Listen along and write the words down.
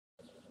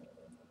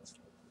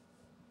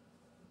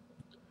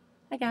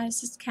Hi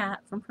guys, it's Kat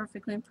from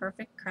Perfectly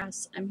Imperfect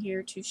Crafts. I'm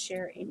here to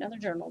share another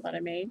journal that I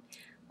made.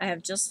 I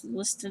have just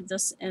listed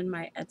this in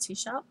my Etsy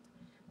shop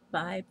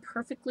by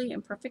Perfectly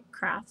Imperfect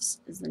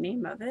Crafts is the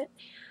name of it.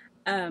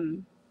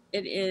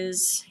 It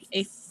is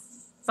a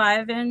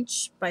 5"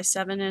 by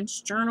 7"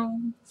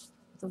 journal,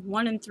 the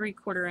 1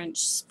 3/4 inch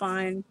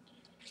spine,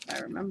 if I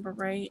remember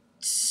right.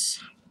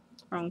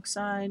 Wrong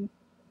side.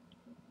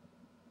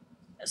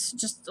 It's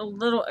just a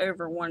little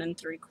over 1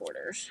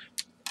 3/4.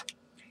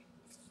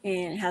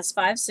 And it has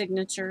 5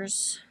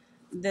 signatures.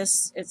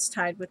 It's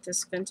tied with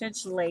this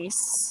vintage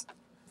lace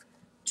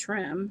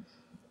trim,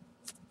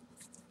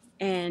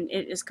 and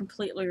it is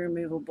completely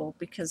removable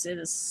because it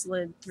is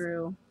slid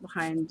through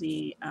behind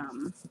the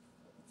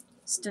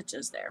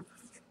stitches there.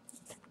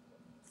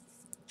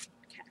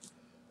 Okay.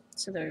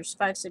 So there's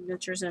 5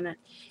 signatures in it.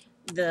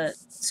 The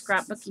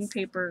scrapbooking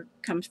paper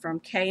comes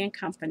from K and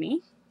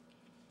Company,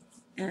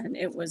 and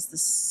it was the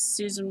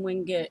Susan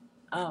Wingate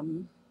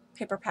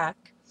paper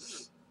pack,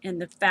 and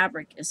the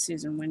fabric is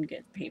Susan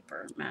Wingate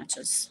paper,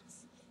 matches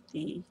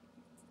the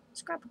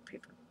scrapbook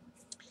paper.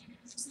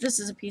 So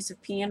this is a piece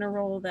of piano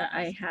roll that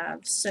I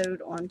have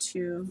sewed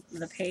onto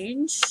the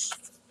page.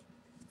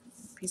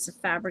 A piece of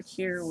fabric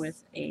here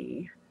with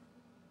a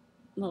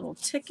little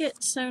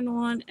ticket sewn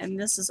on, and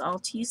this is all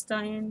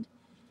tea-stained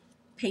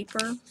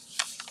paper.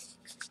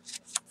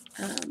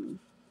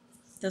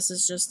 This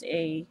is just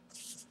a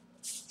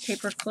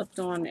paper clipped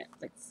on it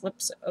that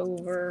flips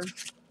over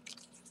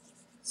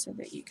so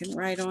that you can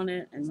write on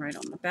it and write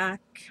on the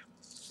back.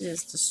 It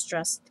is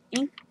distressed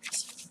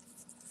inked.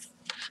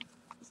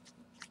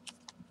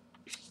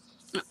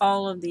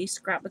 All of the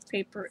scrapbook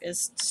paper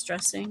is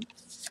distressing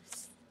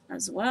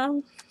as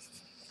well.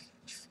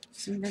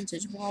 Some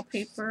vintage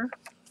wallpaper.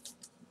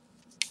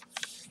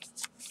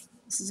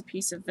 This is a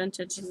piece of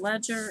vintage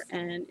ledger,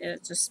 and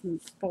it just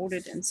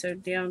folded and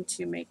sewed down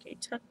to make a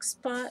tuck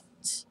spot.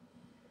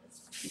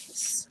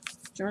 This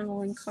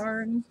journaling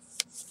card.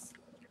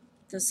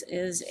 This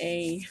is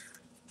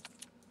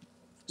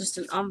just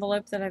an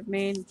envelope that I've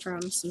made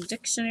from some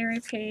dictionary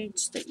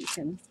page that you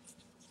can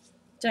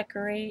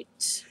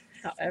decorate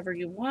however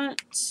you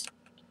want.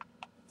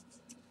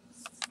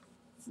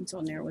 It's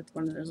on there with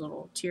one of those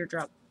little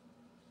teardrop,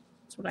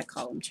 that's what I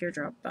call them,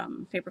 teardrop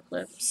paper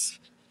clips.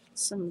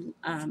 Some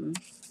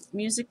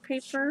music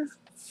paper.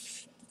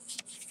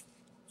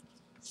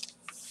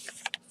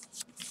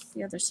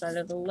 The other side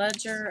of the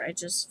ledger I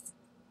just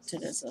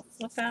did as a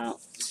flip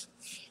out.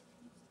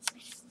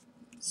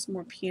 Some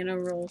more piano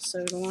roll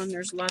sewed on.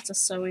 There's lots of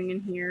sewing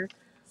in here.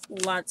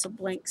 Lots of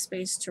blank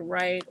space to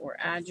write or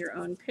add your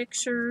own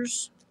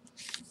pictures.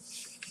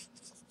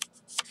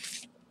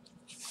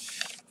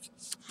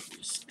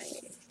 There's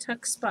a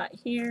tuck spot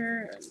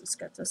here. It's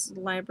got this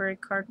library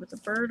card with a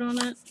bird on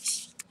it.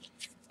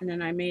 And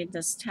then I made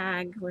this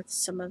tag with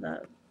some of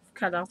the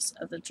cutoffs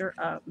of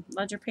the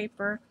ledger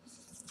paper.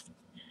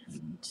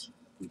 And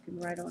you can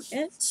write on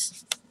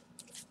it.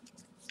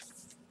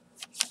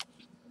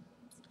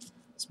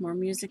 Some more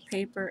music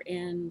paper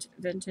and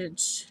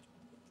vintage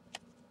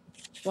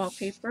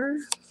wallpaper.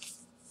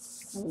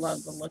 I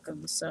love the look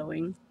of the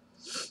sewing.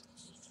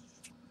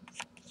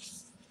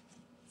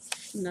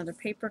 Another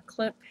paper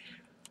clip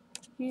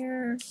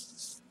here,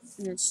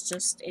 and it's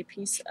just a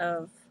piece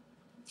of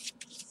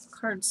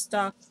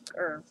cardstock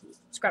or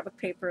scrapbook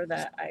paper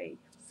that I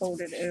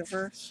folded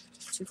over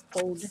to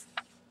hold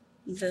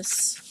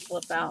this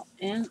flip out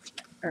in,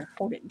 or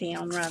hold it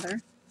down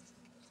rather.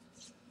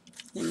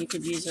 Then you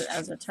could use it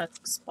as a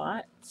tuck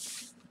spot.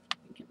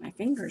 Get my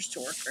fingers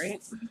to work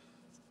right.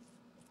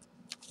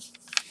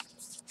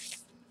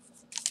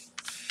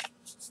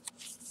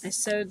 I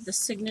sewed the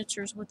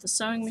signatures with the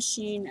sewing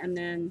machine and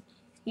then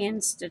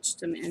hand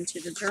stitched them into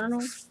the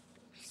journal.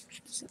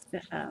 So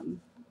the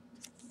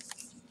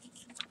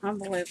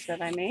envelope that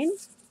I made.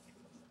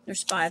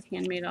 There's 5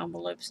 handmade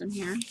envelopes in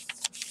here.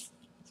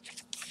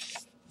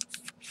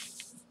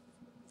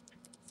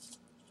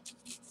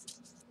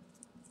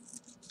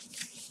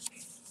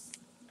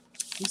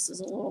 This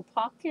is a little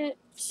pocket.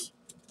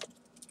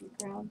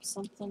 Grab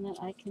something that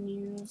I can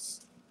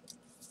use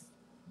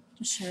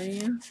to show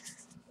you.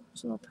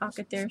 There's a little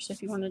pocket there, so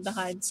if you wanted to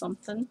hide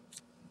something.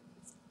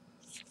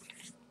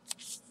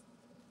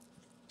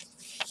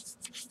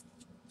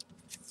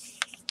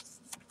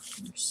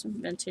 There's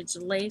some vintage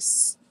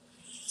lace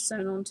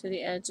sewn onto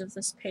the edge of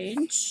this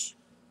page.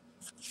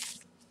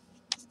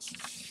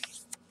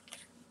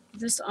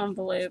 This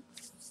envelope,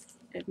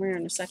 and we're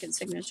in a second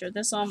signature,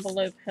 this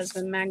envelope has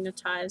been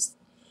magnetized.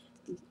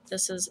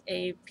 This is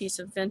a piece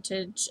of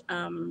vintage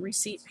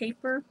receipt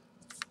paper.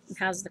 It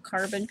has the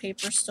carbon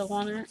paper still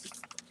on it.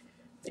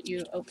 But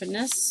you open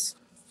this,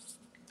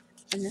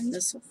 and then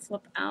this will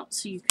flip out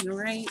so you can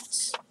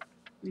write,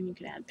 and you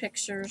can add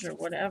pictures or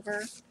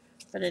whatever.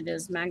 But it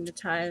is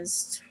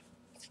magnetized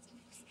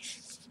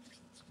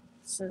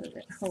so that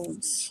it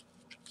holds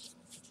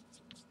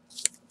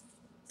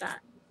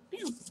that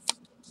down.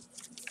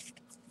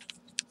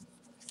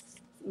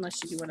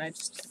 Unless you do what I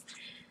just did.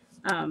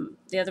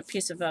 The other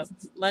piece of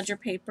ledger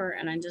paper,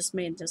 and I just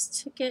made this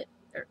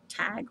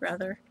tag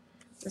rather.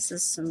 This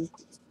is some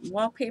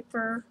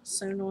wallpaper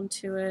sewn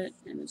onto it,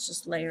 and it's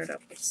just layered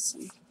up with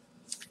some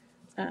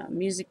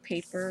music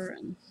paper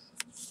and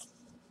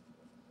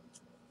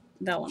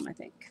vellum, I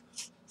think.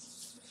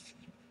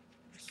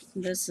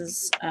 This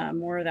is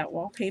more of that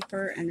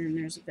wallpaper, and then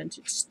there's a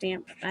vintage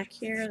stamp back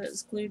here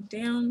that's glued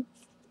down.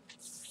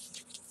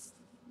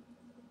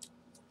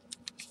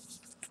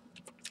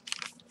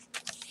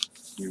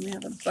 And we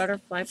have a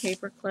butterfly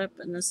paper clip,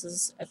 and this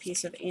is a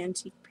piece of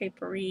antique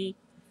papery,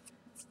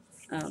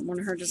 one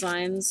of her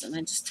designs, and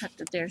I just tucked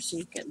it there so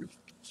you can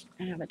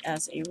have it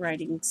as a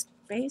writing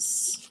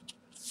space.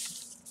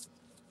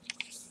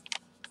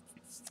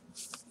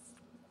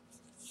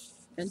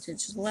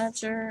 Vintage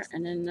ledger,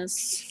 and then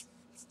this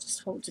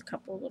just holds a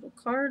couple little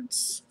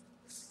cards.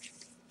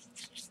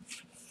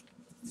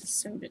 I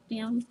sewed it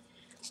down.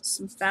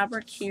 Some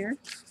fabric here.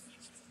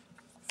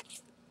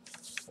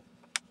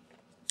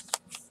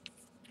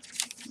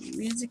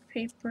 Music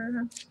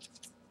paper.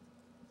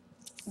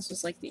 This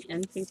was like the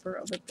end paper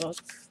of a book.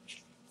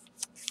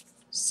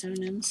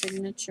 Sewn in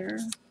signature.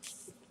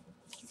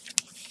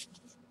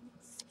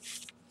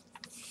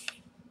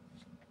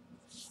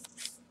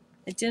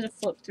 I did a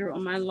flip through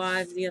on my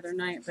live the other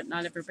night, but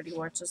not everybody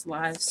watches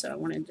live, so I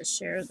wanted to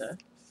share the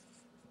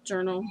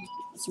journal.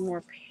 Some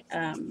more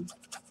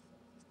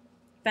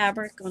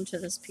fabric onto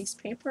this piece of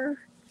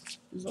paper.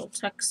 There's a little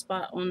tuck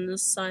spot on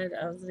this side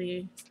of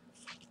the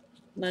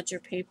ledger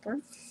paper.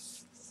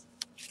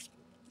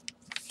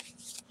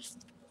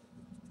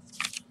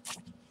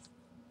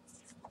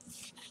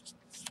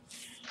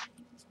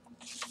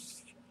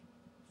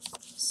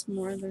 Some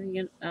more of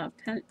the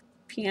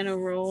piano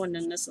roll, and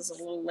then this is a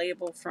little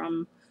label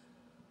from,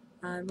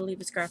 I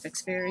believe it's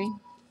Graphics Fairy.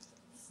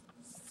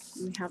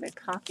 We have a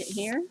pocket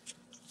here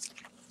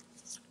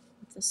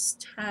with this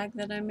tag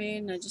that I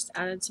made, and I just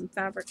added some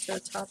fabric to the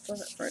top of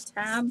it for a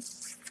tab.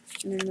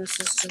 And then this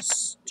is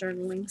just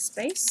journaling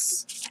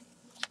space.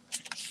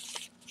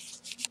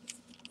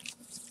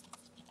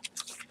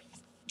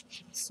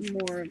 Some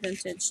more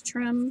vintage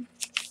trim.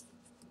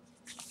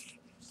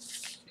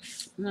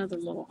 Another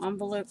little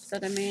envelope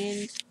that I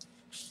made,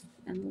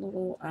 and a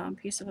little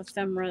piece of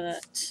ephemera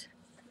that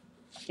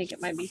I think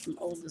it might be from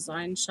Old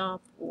Design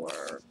Shop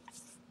or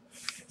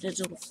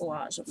Digital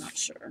Collage, I'm not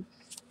sure.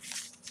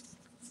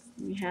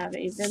 We have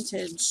a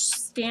vintage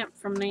stamp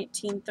from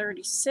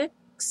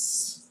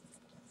 1936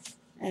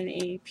 and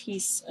a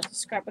piece of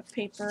scrapbook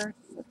paper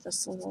with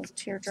this little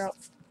teardrop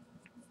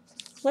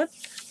clip.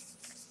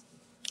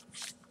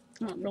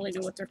 I don't really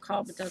know what they're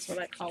called, but that's what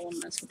I call them.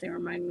 That's what they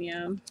remind me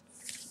of.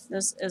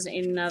 This is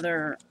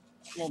another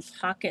little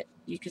pocket.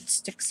 You could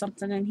stick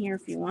something in here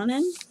if you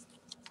wanted.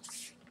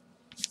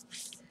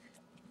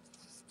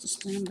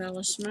 Just an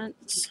embellishment.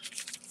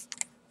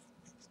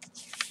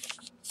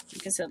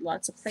 Like I said,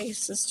 lots of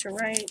places to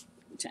write,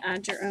 to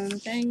add your own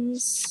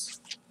things.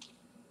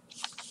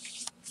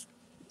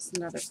 There's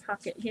another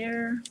pocket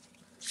here.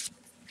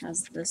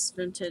 Has this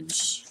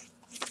vintage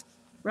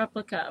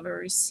replica of a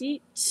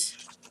receipt.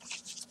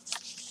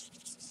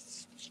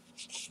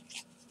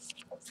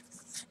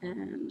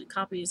 And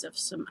copies of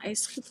some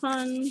ice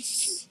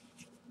coupons.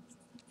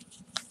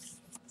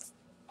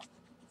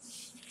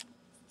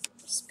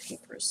 This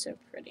paper is so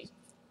pretty.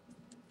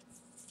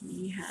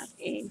 We have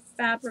a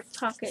fabric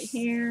pocket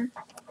here.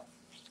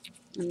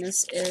 And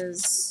this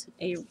is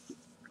a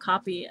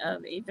copy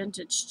of a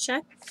vintage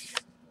check.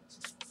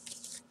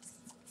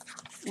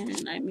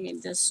 And I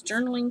made this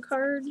journaling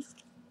card.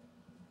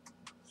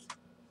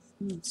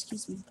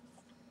 Excuse me.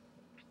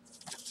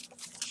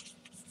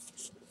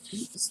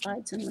 And it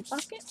slides in the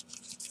pocket.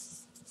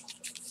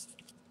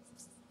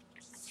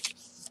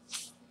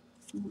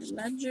 More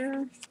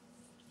ledger.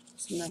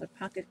 There's another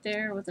pocket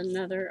there with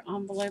another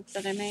envelope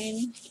that I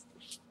made.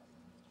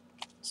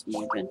 Some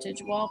more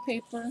vintage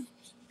wallpaper.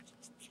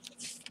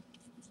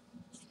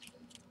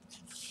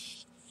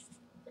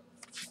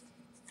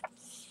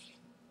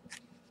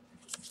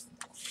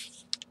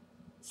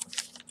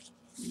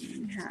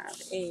 We have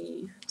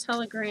a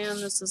telegram.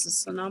 This is a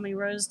Tsunami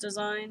Rose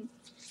design.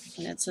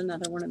 And it's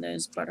another one of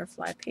those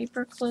butterfly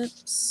paper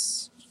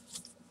clips.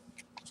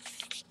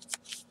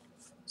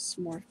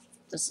 Some more.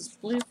 This is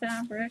blue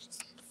fabric.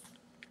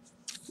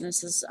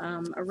 This is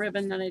a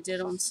ribbon that I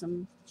did on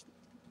some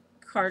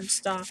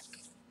cardstock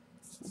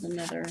with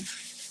another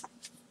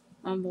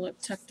envelope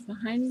tucked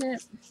behind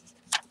it.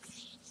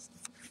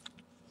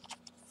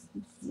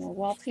 More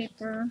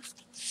wallpaper.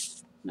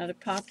 Another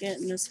pocket,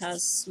 and this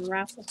has some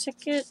raffle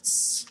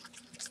tickets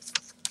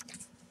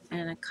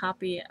and a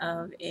copy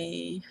of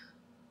a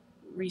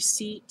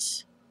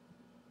receipt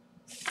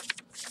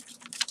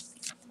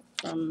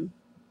from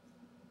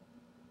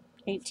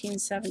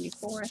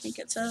 1874, I think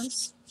it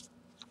says.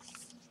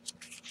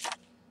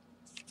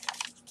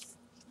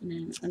 And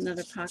then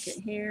another pocket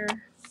here,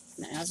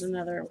 and it has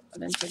another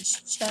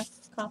vintage check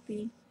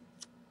copy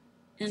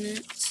in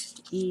it,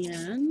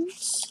 and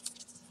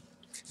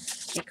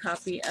a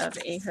copy of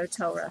a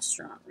hotel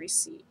restaurant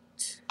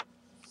receipt.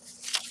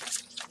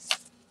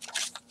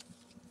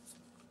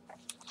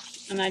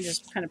 And I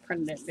just kind of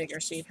printed it bigger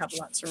so you'd have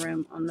lots of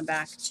room on the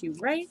back to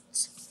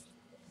write.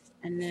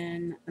 And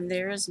then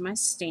there is my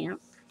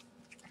stamp.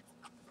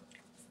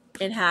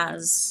 It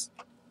has,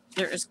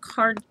 there is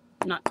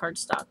not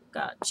cardstock,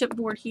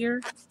 chipboard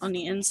here on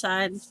the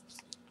inside,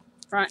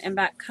 front and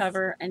back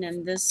cover, and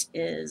then this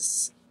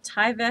is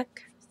Tyvek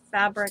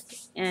fabric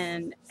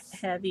and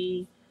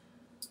heavy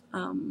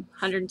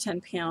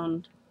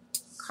 110-pound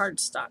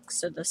cardstock,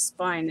 so the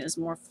spine is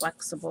more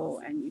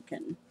flexible and you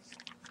can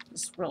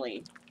just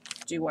really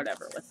do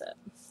whatever with it.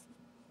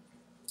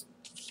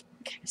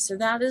 Okay, so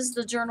that is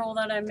the journal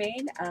that I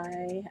made.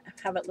 I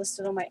have it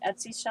listed on my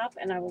Etsy shop,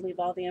 and I will leave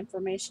all the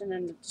information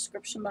in the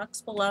description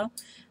box below.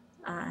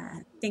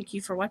 Thank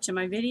you for watching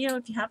my video.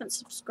 If you haven't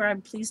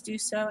subscribed, please do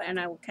so, and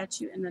I will catch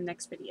you in the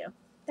next video.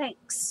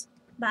 Thanks.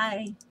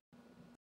 Bye.